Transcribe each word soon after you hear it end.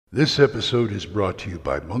This episode is brought to you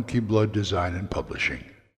by Monkey Blood Design and Publishing.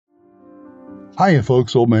 Hiya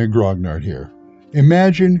folks, Old Man Grognard here.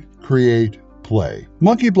 Imagine, create, play.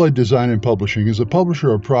 Monkey Blood Design and Publishing is a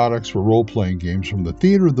publisher of products for role-playing games from the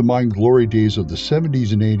theater of the mind glory days of the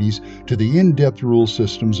 70s and 80s to the in-depth rule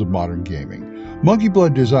systems of modern gaming. Monkey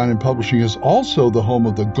Blood Design and Publishing is also the home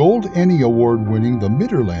of the Gold Emmy Award-winning The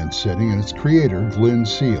Midderland setting and its creator, Glenn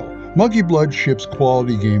Seal. Monkey Blood ships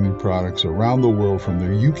quality gaming products around the world from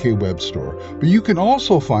their UK web store, but you can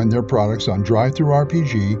also find their products on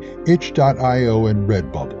DriveThruRPG, itch.io, and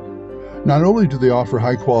Redbubble. Not only do they offer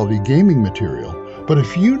high-quality gaming material, but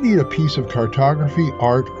if you need a piece of cartography,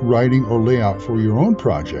 art, writing, or layout for your own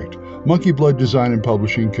project, Monkey Blood Design and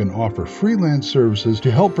Publishing can offer freelance services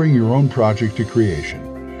to help bring your own project to creation.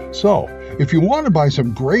 So, if you want to buy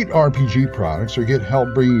some great RPG products or get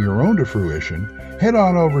help bringing your own to fruition, head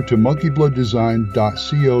on over to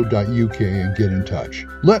monkeyblooddesign.co.uk and get in touch.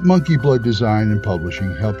 Let Monkey Blood Design and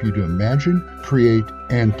Publishing help you to imagine, create,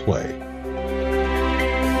 and play.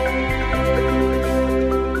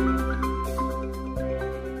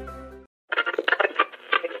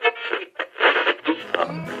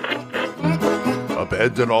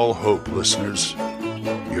 Abandon all hope, listeners.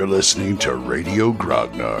 You're listening to Radio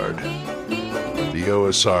Grognard, the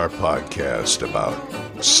OSR podcast about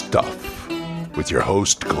stuff, with your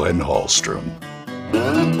host, Glenn Hallstrom.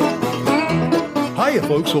 Hiya,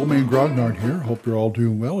 folks. Old Man Grognard here. Hope you're all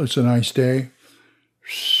doing well. It's a nice day.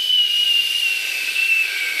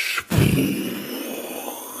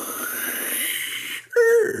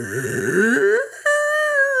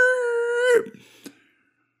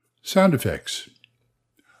 Sound effects.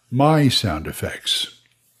 My sound effects.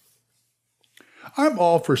 I'm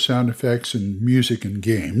all for sound effects and music and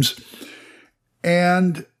games,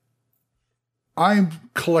 and I've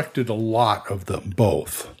collected a lot of them,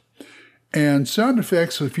 both. And sound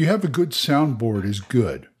effects, if you have a good soundboard, is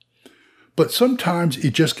good. But sometimes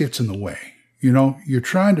it just gets in the way. You know, you're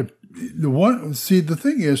trying to, the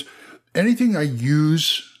thing is, anything I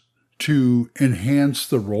use to enhance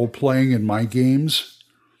the role-playing in my games,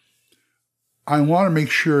 I want to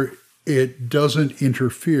make sure it doesn't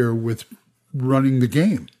interfere with running the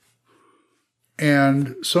game.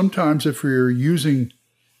 And sometimes if you're using,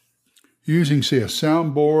 say, a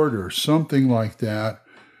soundboard or something like that,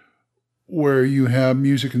 where you have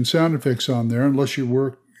music and sound effects on there, unless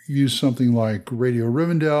you use something like Radio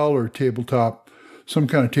Rivendell or some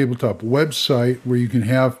kind of tabletop website where you can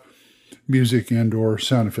have music and or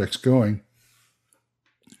sound effects going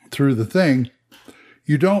through the thing,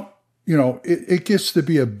 it gets to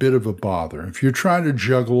be a bit of a bother. If you're trying to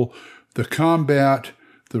juggle the combat,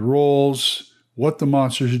 the rolls, what the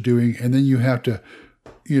monsters are doing, and then you have to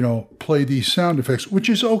play these sound effects, which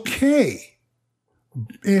is okay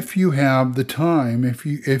if you have the time, if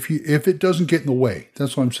it doesn't get in the way.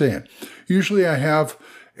 That's what I'm saying. Usually I have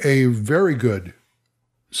a very good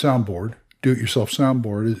soundboard, do-it-yourself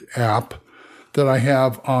soundboard app that I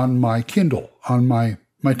have on my Kindle, on my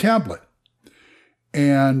tablet.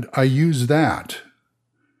 And I use that.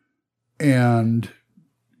 And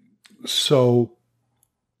so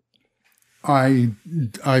I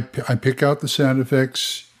pick out the sound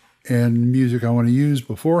effects and music I want to use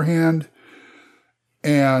beforehand,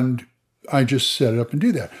 and I just set it up and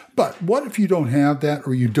do that. But what if you don't have that,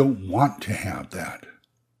 or you don't want to have that?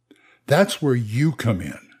 That's where you come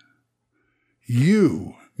in.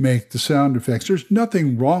 You make the sound effects. There's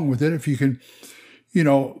nothing wrong with it if you can,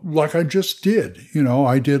 like I just did.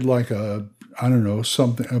 I did like a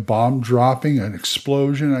bomb dropping, an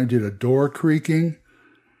explosion. I did a door creaking.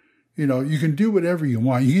 You can do whatever you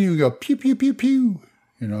want. You can even go pew, pew, pew, pew,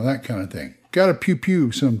 that kind of thing. Got to pew,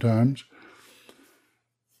 pew sometimes.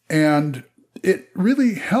 And it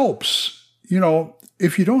really helps,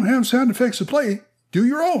 if you don't have sound effects to play, do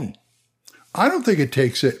your own. I don't think it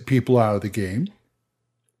takes people out of the game.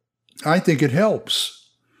 I think it helps.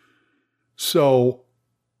 So,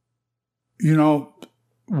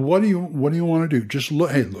 what do you want to do? Just look.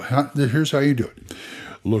 Hey, here's how you do it.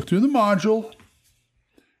 Look through the module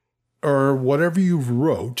or whatever you've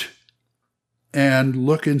wrote, and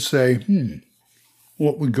look and say,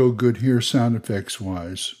 what would go good here, sound effects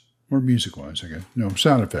wise or music wise? Again, no,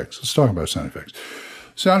 sound effects. Let's talk about sound effects.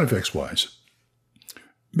 Sound effects wise,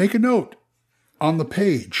 make a note on the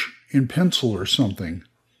page in pencil or something.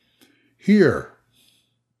 Here,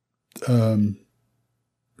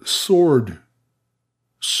 sword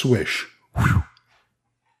swish, whew.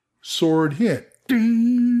 Sword hit,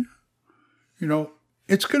 ding.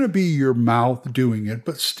 It's going to be your mouth doing it,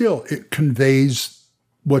 but still it conveys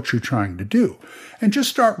what you're trying to do. And just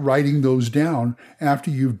start writing those down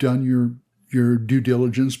after you've done your due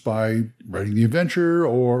diligence by writing the adventure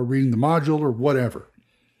or reading the module or whatever.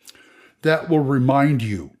 That will remind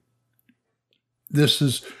you. This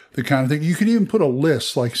is the kind of thing. You can even put a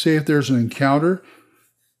list, like say if there's an encounter,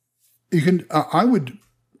 you can.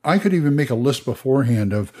 I could even make a list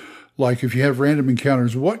beforehand of, like, if you have random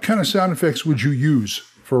encounters, what kind of sound effects would you use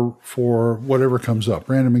for whatever comes up?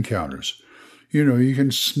 Random encounters. You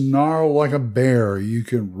can snarl like a bear, you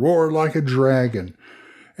can roar like a dragon,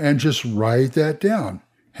 and just write that down.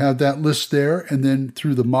 Have that list there, and then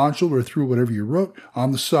through the module or through whatever you wrote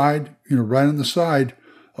on the side, right on the side,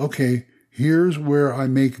 okay, here's where I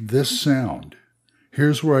make this sound.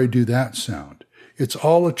 Here's where I do that sound. It's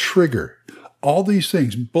all a trigger. All these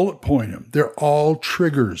things, bullet point them. They're all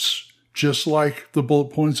triggers, just like the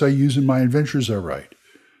bullet points I use in my adventures I write.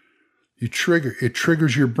 It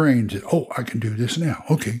triggers your brain to, oh, I can do this now.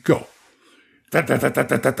 Okay, go. That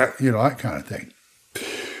kind of thing.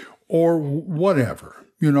 Or whatever.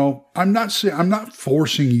 I'm not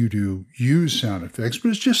forcing you to use sound effects, but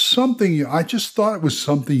it's just something, I just thought it was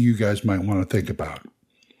something you guys might want to think about.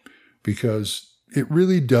 Because it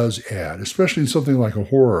really does add, especially in something like a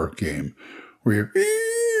horror game, where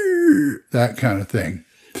you're that kind of thing.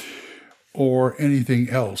 Or anything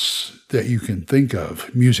else that you can think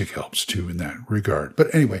of. Music helps too in that regard.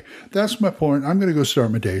 But anyway, that's my point. I'm going to go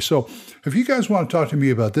start my day. So if you guys want to talk to me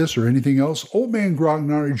about this or anything else,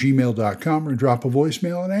 oldmangrognard@gmail.com, or drop a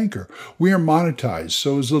voicemail on Anchor. We are monetized,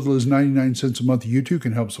 so as little as 99 cents a month you too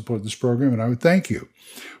can help support this program, and I would thank you.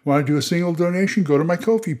 Want to do a single donation? Go to my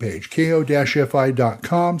Ko-fi page,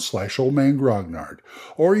 ko-fi.com/oldmangrognard.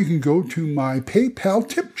 Or you can go to my PayPal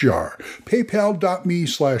tip jar,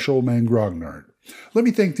 paypal.me/oldmangrognard. Let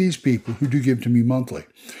me thank these people who do give to me monthly.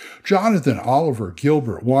 Jonathan, Oliver,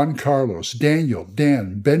 Gilbert, Juan Carlos, Daniel,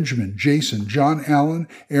 Dan, Benjamin, Jason, John Allen,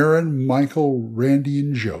 Aaron, Michael, Randy,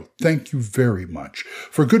 and Joe. Thank you very much.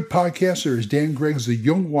 For good podcasts, there is Dan Gregg's The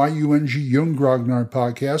Young, Y-U-N-G, Young Grognard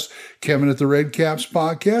podcast, Kevin at the Red Caps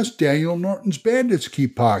podcast, Daniel Norton's Bandits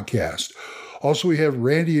Keep podcast. Also, we have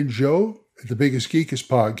Randy and Joe at The Biggest Geekest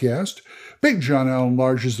podcast, Big John Allen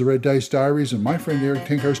Large's The Red Dice Diaries, and my friend Eric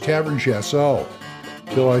Tinkar's Tavern Chat. So,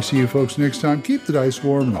 till I see you folks next time, keep the dice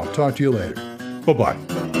warm, and I'll talk to you later. Bye-bye.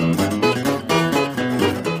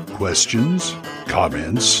 Questions?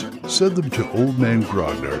 Comments? Send them to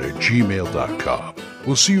oldmangrognard@gmail.com.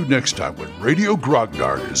 We'll see you next time when Radio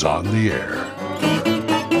Grognard is on the air.